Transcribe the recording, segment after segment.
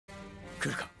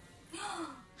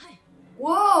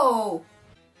Whoa!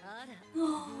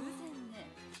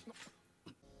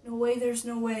 No way, there's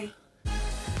no way.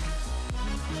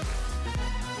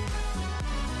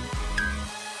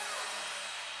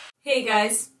 Hey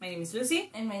guys, my name is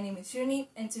Lucy. And my name is Shuni.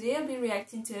 And today I'll be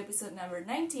reacting to episode number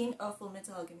 19 of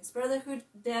FULLMETAL ALCHEMIST BROTHERHOOD,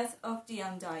 Death of the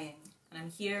Undying. And I'm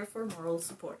here for moral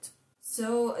support.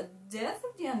 So, Death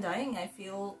of the Undying, I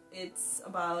feel it's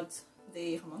about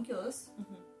the homunculus.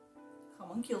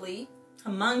 Homunculi.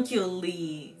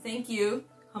 Homunculi. Thank you.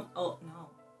 Oh, no.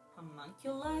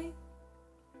 Homunculi?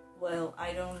 Well,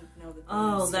 I don't know the pronunciation.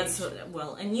 Oh, that's,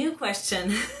 well, a new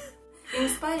question. In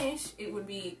Spanish, it would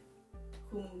be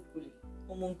homunculi.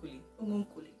 Homunculi.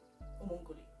 Homunculi.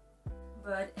 Homunculi.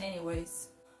 But anyways,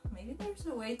 maybe there's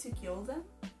a way to kill them?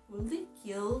 Will they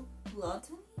kill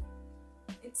Gluttony?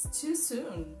 It's too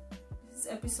soon. This is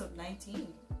episode 19.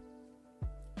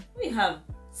 We have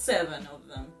 7 of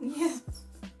them. Yeah.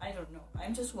 I don't know.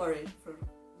 I'm just worried for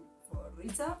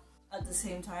Rita. At the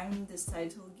same time, this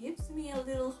title gives me a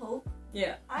little hope.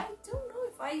 Yeah. I don't know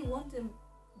if I want them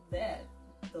dead,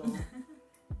 though.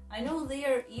 I know they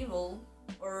are evil,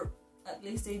 or at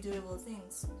least they do evil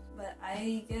things, but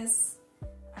I guess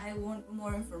I want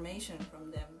more information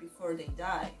from them before they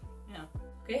die. Yeah.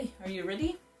 Okay, are you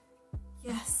ready?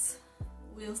 Yes.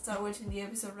 We'll start watching the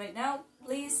episode right now.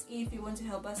 Please, if you want to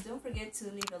help us, don't forget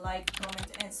to leave a like, comment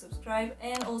and subscribe,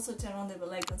 and also turn on the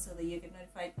bell icon so that you get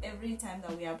notified every time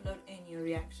that we upload a new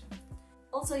reaction.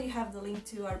 Also, you have the link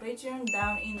to our Patreon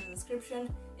down in the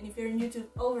description, and if you're on YouTube,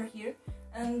 over here,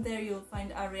 and there you'll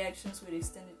find our reactions with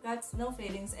extended cuts, no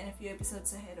fadings, and a few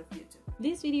episodes ahead of YouTube.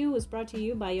 This video was brought to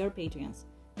you by your Patreons.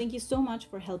 Thank you so much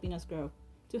for helping us grow.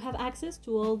 To have access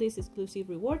to all these exclusive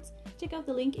rewards, check out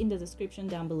the link in the description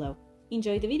down below.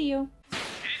 Enjoy the video!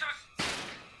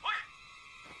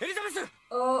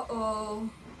 Uh-oh.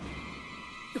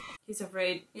 He's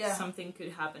afraid something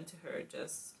could happen to her,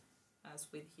 just as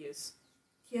with Hughes.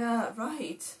 Yeah,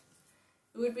 right.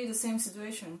 It would be the same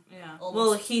situation. Yeah. Almost.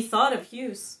 Well, he thought of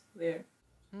Hughes there.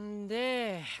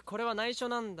 で、これは内緒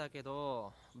なんだけ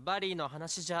ど、バリーの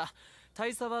話じゃ、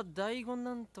大佐は第五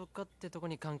なんとかってとこ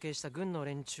に関係した軍の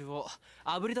連中を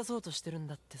あぶり出そうとしてるん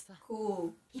だってさ。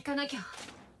Cool. 行かなきゃ。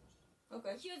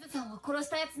Okay. ヒューズさんを殺し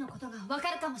たやつのことがわ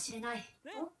かるかもしれない。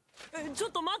ちょ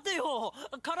っと待ってよ。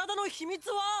体の秘密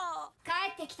は。帰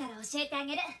ってきたら教えてあ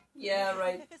げる。Yeah,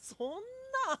 right. そん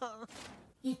な。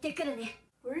行ってくるね。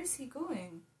Where is he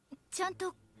going? ちゃん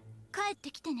と帰っ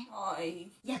てきてね。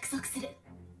約束する。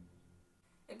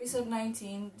Episode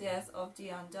 19, Death of the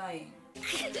Undying.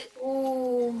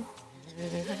 Oh.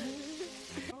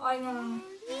 I know.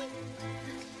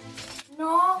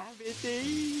 No.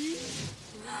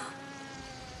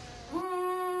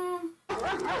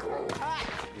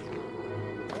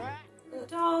 The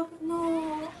dog,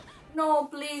 no. No,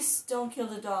 please don't kill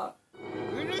the dog.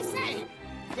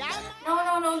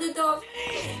 No, the dog.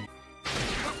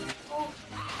 Oh.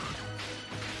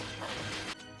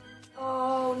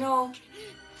 Oh no.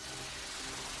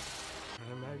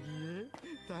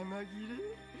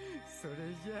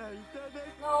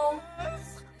 No.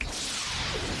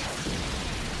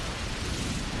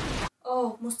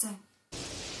 Oh, Mustang.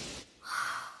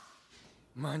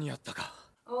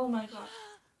 Oh my god.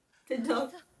 The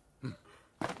dog.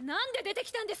 なんで出て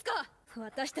きたんですか。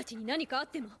私たちに何かあっ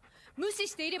ても無視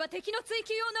していれば敵の追及を逃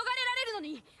れられるの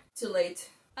に。Too late.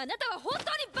 あなたは本当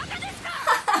にバカですか。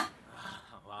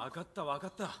わかったわか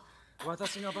った。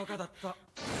私がバカだった。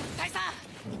大佐、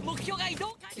目標が移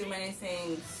動開始。 Too many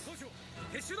things.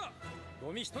 撤収だ。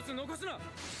ゴミ一つ残すな。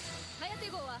颯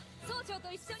号は総長と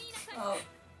一緒にいなさい。Oh.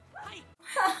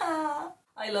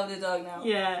 I love the dog now.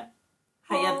 Yeah.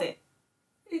 Hayate.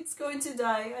 It's going to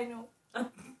die, I know.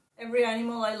 Every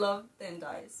animal I love then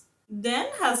dies. Dan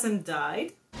hasn't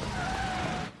died.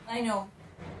 I know.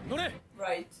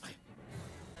 Right.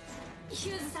 ヒ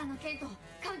ューズさんの件と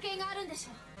関係があるんでしょ。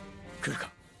来るか。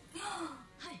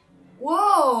はい。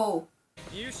Whoa!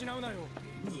 見失うなよ。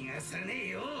逃がさねえ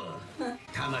よ。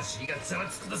魂がざわ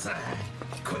つくとさ。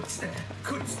こっちだっ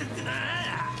て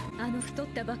な。あの太っ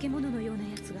た化け物のような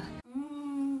やつが。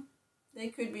They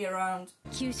could be around.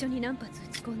 急所に何発撃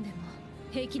ち込んでも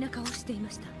平気な顔をしていま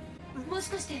した。もし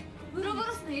かしてウロボ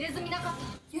ロスの入れ墨なかっ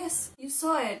た。 Yes, you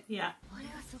saw it. Yeah. あれ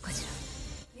はそうかし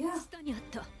ら。 Yeah. 下にあっ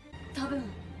た。多分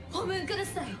ホムンクル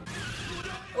スだよ。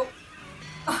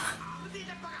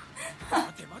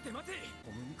待て。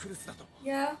ホムンクルスだと。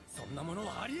Yeah. そんなもの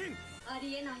はありえん。あ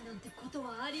りえないなんてこと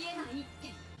はありえないっ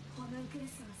て。ホムンクル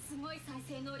スはすごい再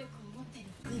生能力を持ってる。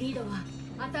グリードは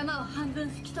頭を半分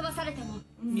吹き飛ばされても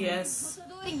Yes.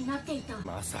 元通りになっていた。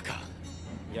まさか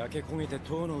Yeah,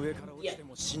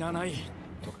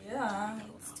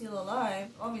 it's still alive,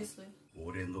 obviously.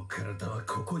 俺の体は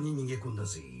ここに逃げ込んだ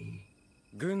ぜ。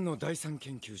軍の第三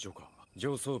研究所か。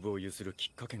上層部を有するき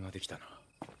っかけができたな。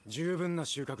十分な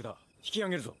収穫だ。引き上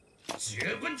げるぞ。十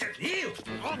分じゃねえよ。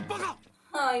あ、バカ。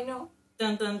I know.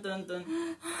 Dun dun dun dun.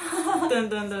 Dun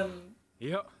dun dun. い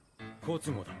や、好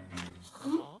都合だ。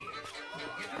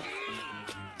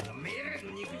おめえら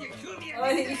の肉には興味あ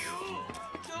るんだよ。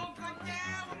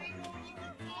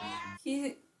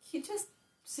He just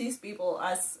sees people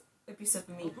as a piece of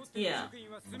meat. Yeah.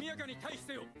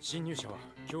 侵入者は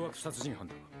凶悪殺人犯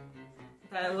だ。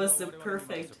That was the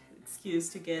perfect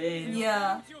excuse to get in.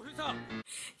 Yeah.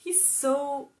 He's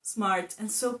so smart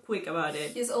and so quick about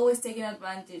it. He's always taking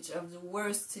advantage of the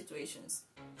worst situations.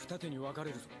 二手に分か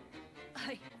れるぞ。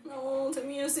はい。 No, the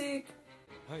music.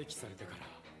 廃棄されてか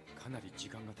らかなり時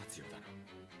間が経つようだな。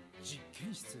実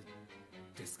験室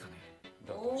ですかね。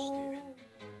だとして、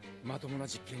まともな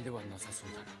実験ではなさそう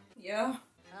だな。Yeah.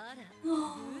 あら、偶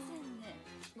然ね。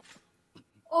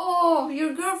Oh,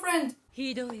 your girlfriend.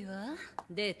 ひどいわ。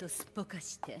デートすっぽか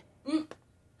して。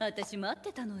私待っ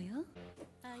てたのよ。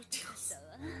会いたかったわ。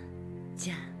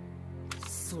じゃあ。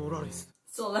ソラリス。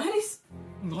Solaris?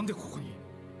 なんでここに？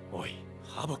おい、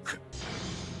ハボック。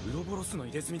ウロボロスの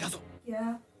入れ墨だぞ。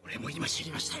Yeah. 俺も今知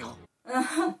りましたよ。母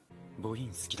音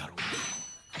好きだろ。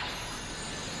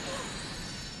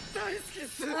大好きで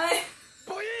す。母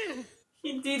音。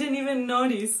He didn't even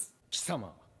notice. 貴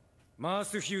様、マー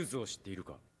ス・ヒューズを知っている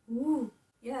か？ Ooh.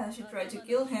 Yeah, she tried to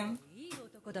kill him. いい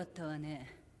男だったわ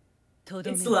ね。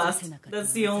 It's lust.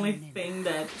 That's the only thing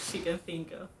that she can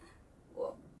think of.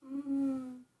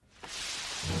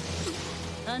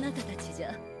 あなたたちじ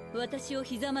ゃ私を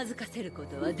ひざまずかせるこ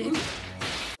とはできない。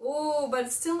 Oh, but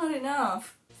it's still not enough.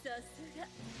 さすが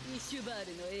イシュバー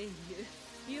ルの英雄。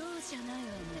容赦ないわね。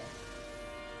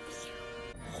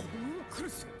ホムンクル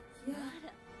ス。あ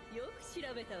ら、よく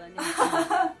調べたわね。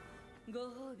ご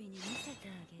褒美に見せて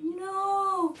あげる。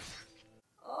 No.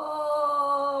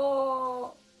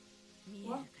 Oh. 見える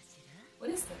かしら？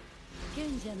 What is that?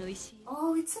 賢者の石。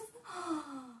 Oh, it's a.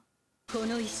 こ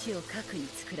の石を核に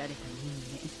作られた人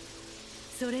間。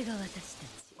それが私た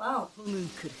ち。 Wow. ホムン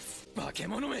クルス。化け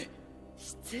物め。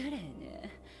失礼ね。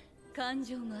感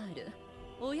情もある。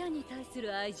親に対す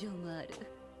る愛情もある。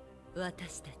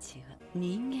私たちは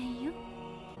人間よ。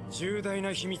重大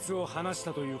な秘密を話し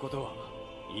たということは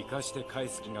生かして返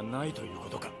す気がないというこ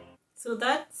とか。 So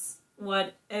that's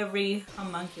what every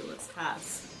homunculus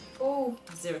has Oh.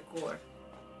 as their core.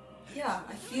 Yeah,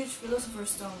 a huge Philosopher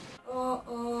Stone.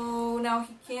 Oh, now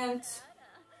he can't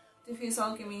do his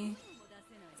alchemy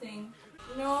thing.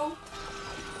 No.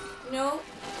 No.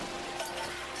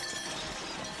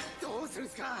 どうするん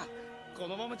すか？こ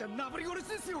のままじゃなぶり殺し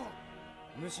ですよ。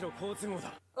むしろ好都合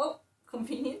だ。 Oh,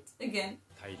 convenient again.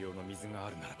 大量の水があ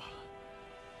るならば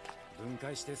分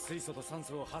解して水素と酸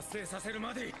素を発生させる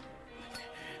まで。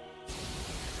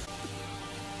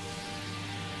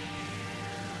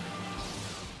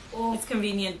 Oh. It's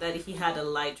convenient that he had a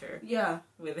lighter Yeah.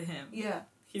 with him. Yeah.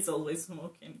 He's always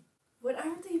smoking. What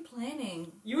are they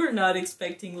planning? You were not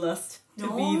expecting Lust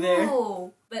to be there.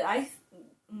 No. But I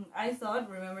thought,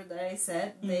 remember that I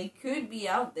said they could be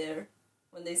out there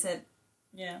when they said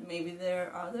Yeah. maybe there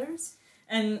are others.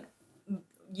 And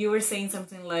you were saying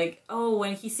something like, oh,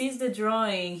 when he sees the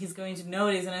drawing, he's going to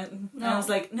notice. And I was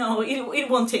like, no, it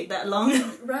won't take that long.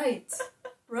 Right.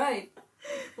 Right.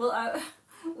 Well,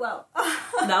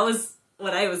 That was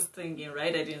what I was thinking,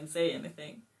 right? I didn't say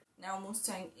anything. now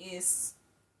Mustang is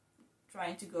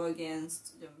trying to go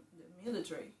against the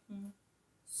military.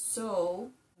 So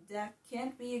that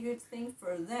can't be a good thing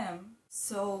for them.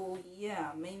 So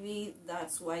yeah, maybe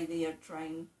that's why they are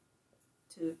trying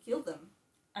to kill them.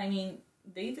 I mean,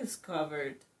 they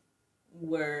discovered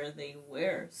where they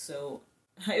were, so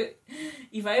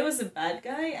if I was a bad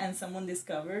guy and someone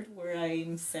discovered where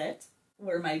I'm set,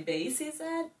 where my base is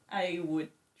at, I would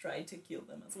try to kill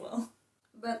them as well.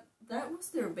 But that was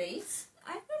their base?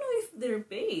 I don't know if their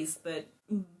base, but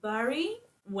Barry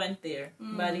went there.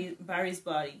 Barry's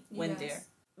body went there.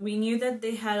 We knew that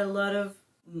they had a lot of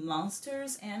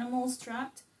monsters, animals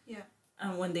trapped. Yeah.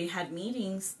 And when they had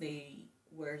meetings, they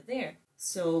were there.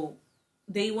 So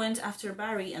they went after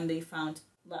Barry and they found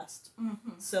Lust.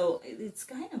 So it's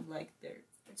kind of like their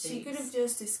base. She could have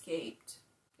just escaped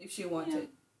if she wanted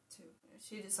to.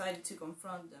 She decided to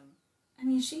confront them. I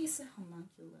mean, she's a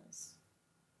homunculus.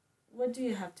 What do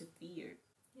you have to fear?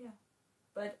 Yeah.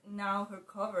 But now her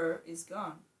cover is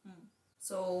gone.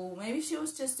 So maybe she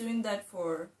was just doing that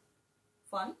for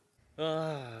fun?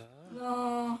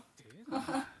 No.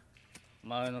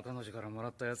 前の彼女からもら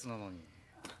ったやつなのに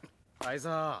あい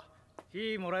さ、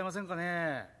火もらえませんか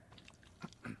ね。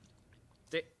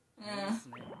で、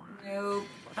Nope.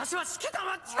 私はしけた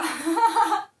マッチ。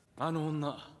あの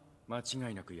女、間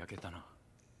違いなく焼けたな。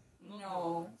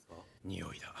No.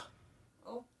 匂いだ。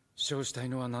Oh. 焼死体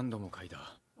のは何度も嗅い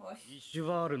だ。イシュ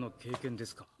バールの経験で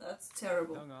すか。 That's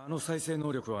terrible. だがあの再生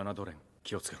能力は侮れん。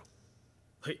気をつけろ。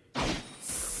はい。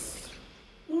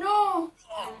No!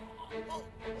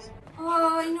 Oh,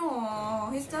 I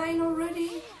know. He's dying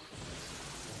already.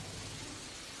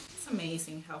 It's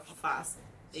amazing how fast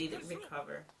they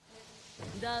recover.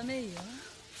 ダメよ。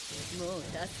もう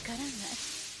助からない。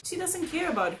 She doesn't care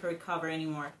about her recover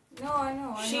anymore. No, I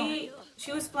know, I know.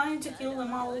 She was planning to kill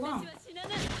them all along.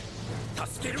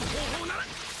 助ける方法なら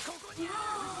ここに。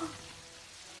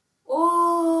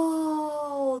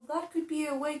Oh, that could be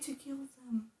a way to kill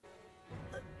them.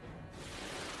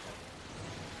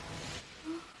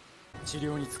 治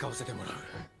療に使わせてもらう。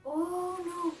 Oh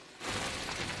no.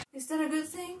 Is that a good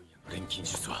thing? 錬金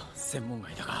術は専門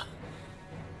外だが、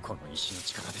この石の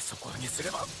力で底上げすれ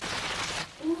ば。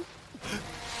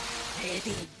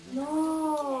No.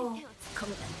 こ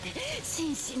むなんて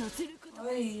紳士のずること。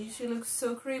 Hey, she looks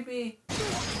so creepy.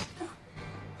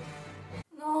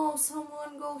 No,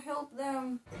 someone go help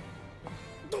them.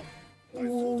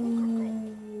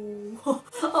 Ooh.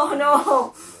 Oh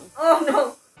no. Oh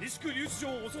no. 西区留置所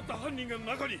を襲った犯人が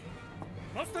中に。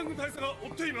マスタング大佐が追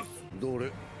っています。ど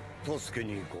れ、助け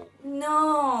に行こう。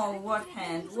 No. What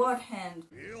hand? What hand?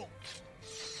 いや、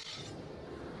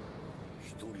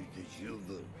一人で十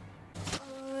分。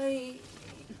I...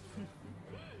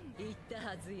 言った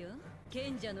はずよ。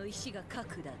賢者の石が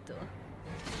核だと。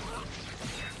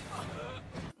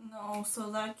 No,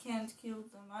 so that can't kill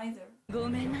them either. ご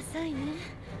めんなさいね。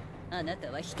あな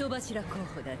たは人柱候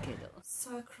補だけど。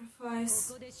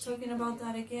 Sacrifice. Talking about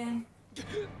that again.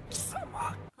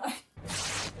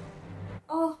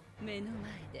 Oh. 目の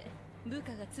前で部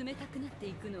下が冷たくなって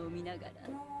いくのを見ながら、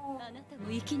 No. あなた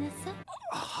も行きなさい。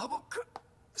ハボック、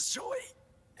少尉、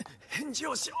返事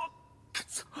をしろ。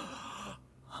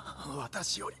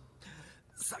私より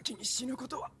先に死ぬこ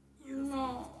とは。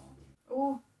 No.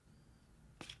 Oh.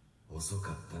 遅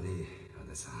かったね、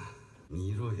姉さん。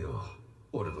見ろよ、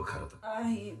俺の体。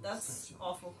That's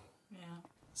awful. Yeah.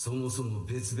 そもそも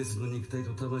別々の肉体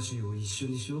と魂を一緒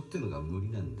にしようってのが無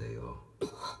理なんだよ。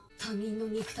他人の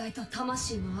肉体と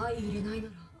魂の相入れないな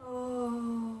ら、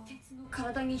 Oh. 鉄の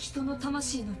体に人の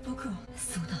魂の僕を。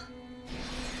そうだ、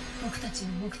僕たち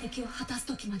の目的を果たす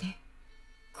時まで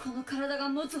この体が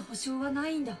持つ保証はな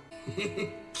いんだ。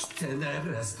来たな、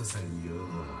ラストさんよ。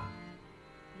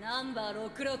ナンバー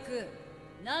66、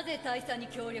なぜ大佐に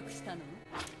協力したの？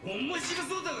面白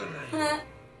そうだからよ。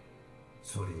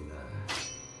それにな、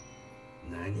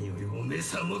何よりおめえ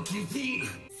さんも聞いていい。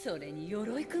それに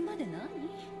鎧くんまで何？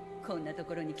こんなと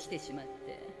ころに来てしまっ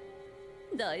て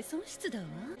大損失だわ。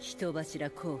人柱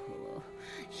候補を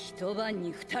一晩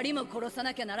に2人も殺さ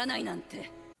なきゃならないなんて。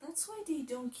 That's why they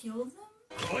don't kill them?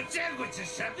 ごちゃごちゃ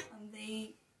しゃべ。 And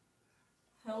they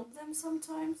help them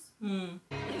sometimes? Hmm.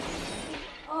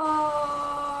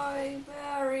 Oh,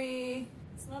 Barry.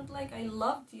 It's not like I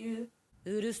loved you.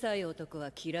 うるさい男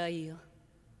は嫌いよ。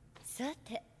さ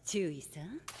て、注意さ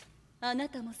ん。あな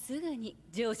たもすぐに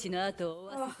上司の後を追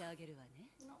わせてあげるわね。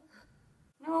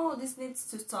No, this needs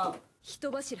to stop.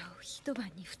 人柱を一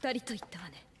晩に2人と言ったわ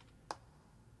ね。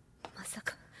まさ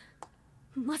か、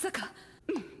まさか。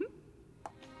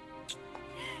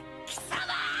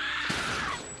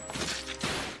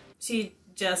She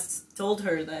just told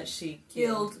her that she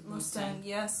Killed Mustang,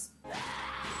 yes.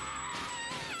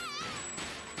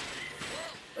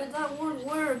 But that won't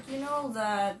work, you know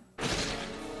that.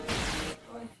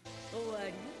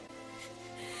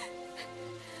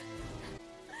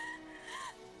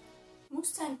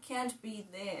 Mustang can't be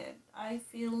there. I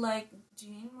feel like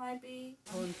Jean might be.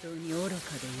 本当に愚かで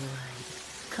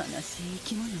弱い悲しい生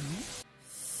き物ね。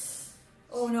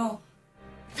 Oh no.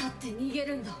 立って逃げ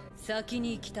るんだ。先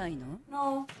に行きたいの？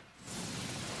 No.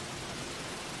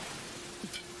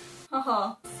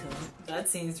 Haha.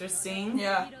 That's interesting.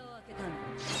 Yeah.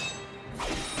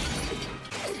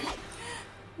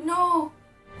 No.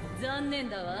 残念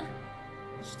だわ。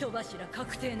人柱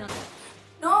確定なの。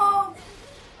 No.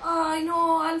 I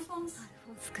know, Alphonse. アルフォン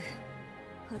ス君、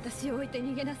私を置いて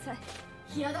逃げなさい。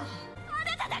嫌だ。あな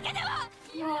ただけでは。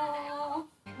 No.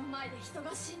 目の前で人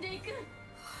が死んでいく。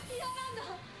嫌なんだ。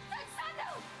たくさん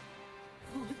だ。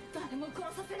もう誰も殺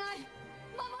させない。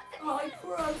守って。 Oh,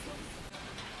 poor Alphonse.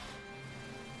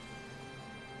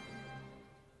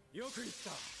 よく言っ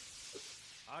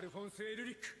た。アルフォンス・エル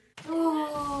リック。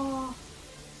 Oh.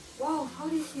 Wow, how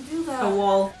did he do that? A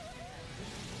wall.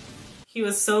 He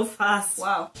was so fast.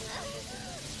 Wow.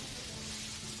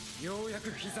 ようやく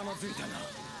ひざまずいたな。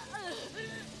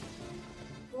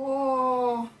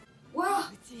 Oh. Wow.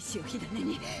 死を火種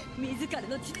に自ら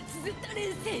の血で綴った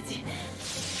錬成時。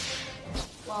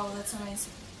 Wow, that's amazing.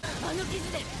 あの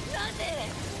傷でなぜ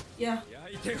Yeah.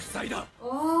 焼いて塞いだ。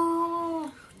 Oh.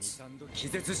 2、3度気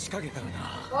絶しかけたがな。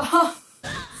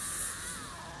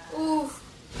 Oh. Oof.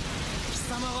 貴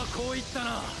様はこう言った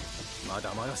な。ま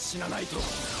だまだ死なないと。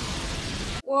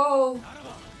 Whoa. なら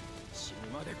ば死ぬ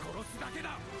まで殺すだけ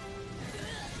だ。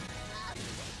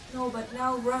 No, but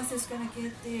now Russ is gonna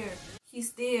get there.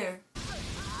 He's there.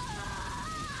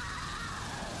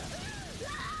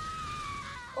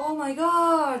 Oh my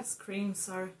god! Screams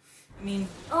are... I mean,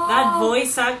 Oh. that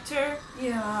voice actor...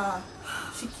 Yeah,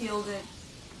 she killed it.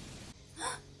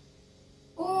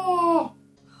 Oh!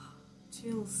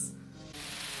 Chills.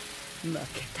 負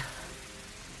けた。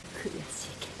悔しい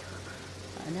けど、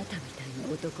あなたみたい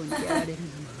な男にやられるのも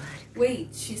悪く。 Wait,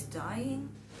 she's dying?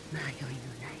 迷いの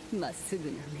ないまっすぐ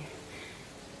な目。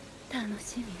楽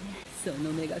しみね。そ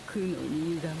の目が苦悩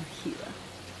に歪む日は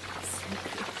すぐ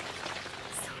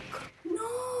そこ。 No!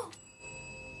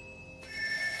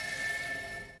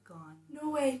 Gone. No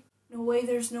way. No way,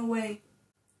 there's no way.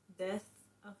 Death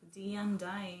of the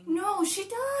Undying. No, she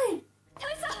died!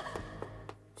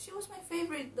 She was my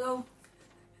favorite though.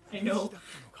 I know.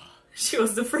 She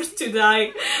was the first to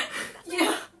die.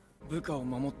 Yeah. 部下を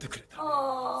守ってくれた。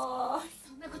 Oh.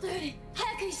 そんなことより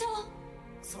早く医者を。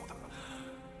そうだ。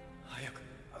早く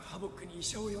ハボックに医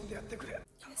者を呼んでやってくれ。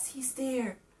 Yes, he's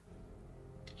there.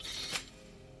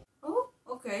 Oh,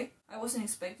 okay. I wasn't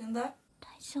expecting that.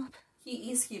 大丈夫。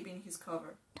 He is keeping his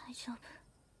cover. 大丈夫。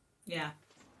 Yeah.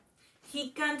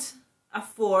 He can't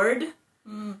afford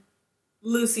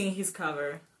losing his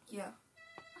cover. Yeah.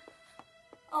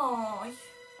 Oh.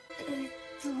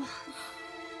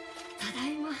 ただ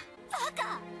いま。バ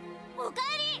カ。おか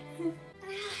えり。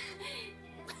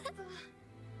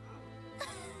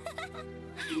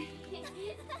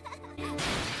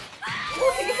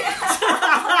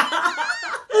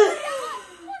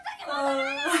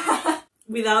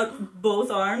Without both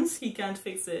arms, he can't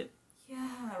fix it.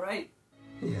 Yeah, right.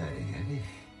 やれやれ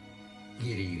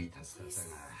ギリギリ助かった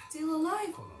が Still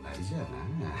alive. このなりじゃな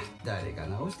誰か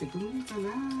直してくれんかな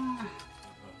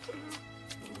て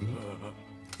めえ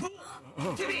ま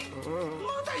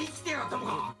だ生きてやったの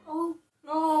か Oh,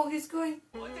 no, he's going.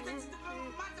 待って待っ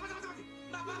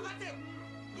て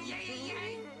いやいやいや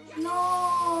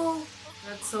No.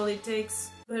 That's all it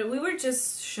takes. But we were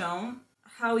just shown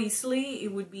how easily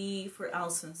it would be for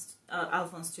Alphonse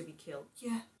to be killed.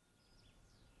 Yeah.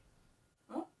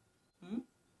 Oh?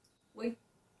 Wait.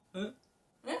 Huh?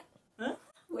 Huh? Huh?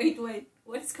 Wait.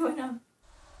 What is going on?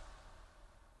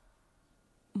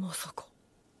 まさか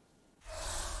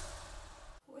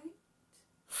Wait.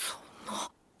 そん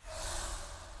な。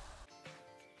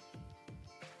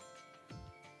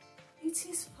 It's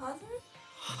his father?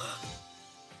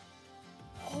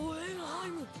 ホエンハイ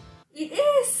ム。 It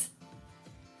is!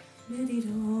 Let it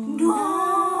all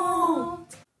No!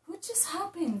 What just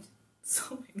happened?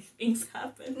 So many things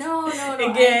happened. No.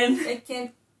 Again. I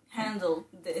can't handle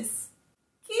this.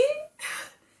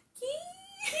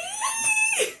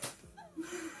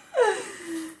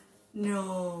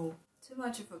 No. Too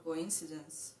much of a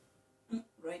coincidence.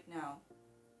 Right now.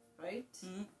 Right?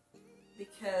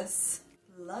 Because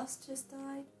Lust just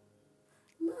died.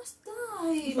 Lust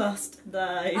died. Lust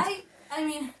died. I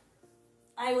mean,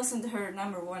 I wasn't her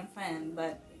 #1 fan,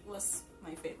 but it was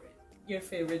my favorite. Your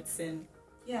favorite sin.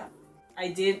 Yeah. I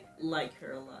did like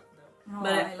her a lot though. No,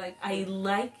 But I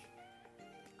like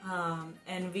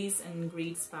Envy's and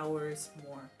Greed's powers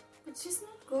more. But she's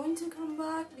not going to come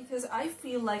back because I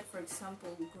feel like, for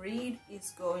example, Greed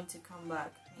is going to come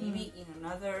back. Maybe in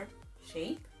another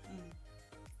shape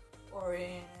or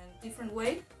in a different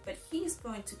way, but he's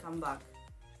going to come back.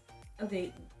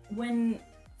 Okay, when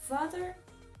Father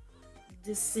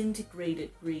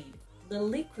disintegrated Greed, the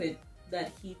liquid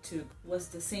that he took was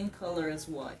the same color as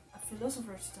what? A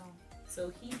Philosopher's Stone.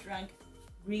 So he drank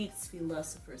Greed's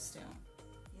Philosopher's Stone.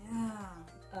 Yeah.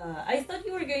 I thought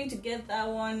you were going to get that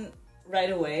one right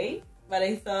away, but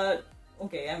I thought,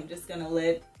 okay, I'm just gonna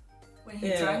let... When he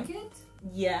drank it?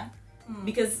 Yeah,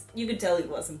 because you could tell it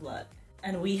wasn't blood.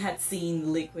 And we had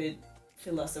seen liquid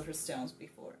Philosopher's Stones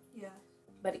before. Yeah.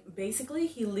 But basically,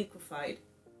 he liquefied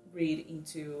Greed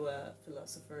into a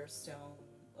Philosopher's Stone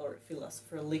or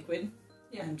Philosopher liquid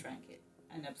and drank it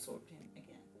and absorbed him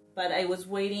again. But I was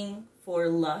waiting for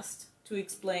Lust to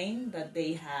explain that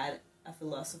they had a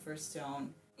Philosopher's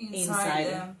Stone inside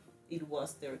them. It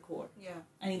was their core. Yeah.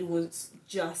 And it was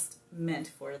just meant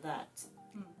for that.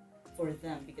 for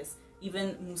them, because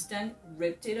even Mustang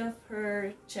ripped it off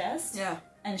her chest, Yeah.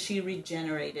 and she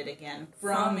regenerated again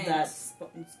From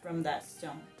from that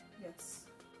stone. Yes.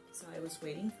 So I was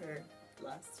waiting for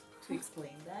Lust to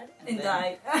explain that And then-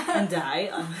 die. and die.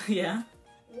 Yeah.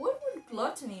 What would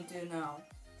Gluttony do now?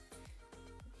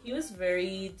 He was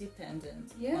very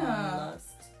dependent Yeah. on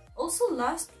Lust. Also,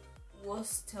 Lust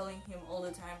was telling him all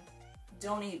the time,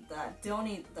 "Don't eat that. Don't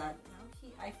eat that."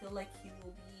 Now I feel like he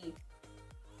will be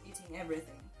eating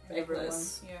everything. And everyone.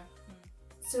 Reckless. Yeah.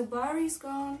 So Barry's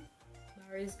gone.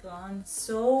 Barry's gone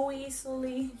so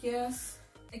easily. Yes.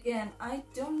 Again, I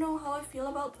don't know how I feel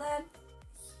about that.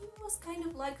 He was kind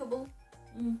of likable.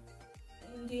 Mm.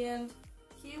 In the end,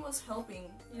 he was helping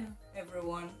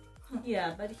everyone.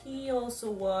 Yeah, but he also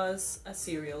was a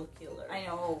serial killer. I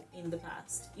know. In the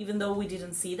past. Even though we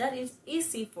didn't see that, it's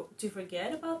easy to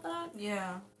forget about that.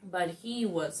 Yeah. But he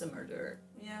was a murderer.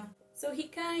 Yeah. So he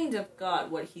kind of got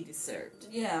what he deserved.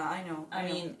 Yeah, I know. I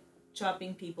mean,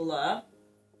 chopping people up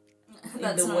in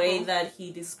That's the not way cool. that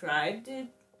he described it.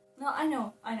 No, I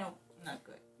know. Not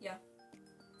good. Yeah.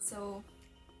 So,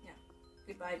 yeah.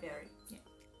 Goodbye, Barry. Yeah.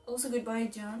 Also, goodbye,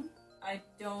 John. I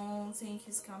don't think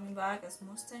he's coming back as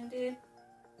Mustang did.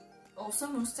 Also,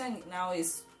 Mustang now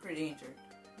is pretty injured.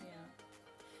 Yeah.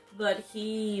 But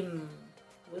he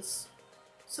was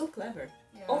so clever.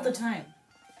 Yeah. All the time.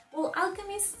 Well,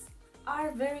 alchemists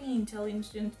are very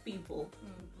intelligent people.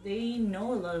 They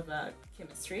know a lot about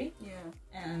chemistry. Yeah.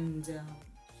 And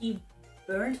he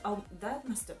burned out. That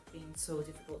must have been so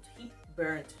difficult. He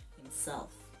burned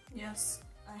himself. Yes.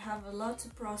 I have a lot to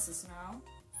process now.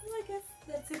 So I guess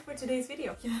that's it for today's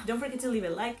video. Yeah. Don't forget to leave a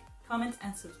like, comment,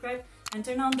 and subscribe, and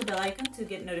turn on the bell icon to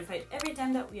get notified every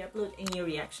time that we upload a new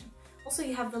reaction. Also,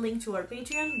 you have the link to our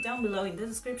Patreon down below in the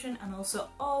description, and also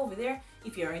over there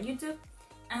if you're on YouTube.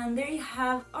 And there you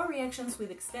have our reactions with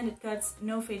extended cuts,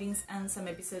 no fadings, and some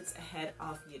episodes ahead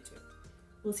of YouTube.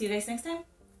 We'll see you guys next time.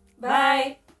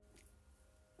 Bye!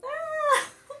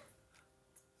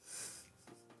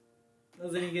 No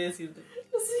sé ni qué decirte.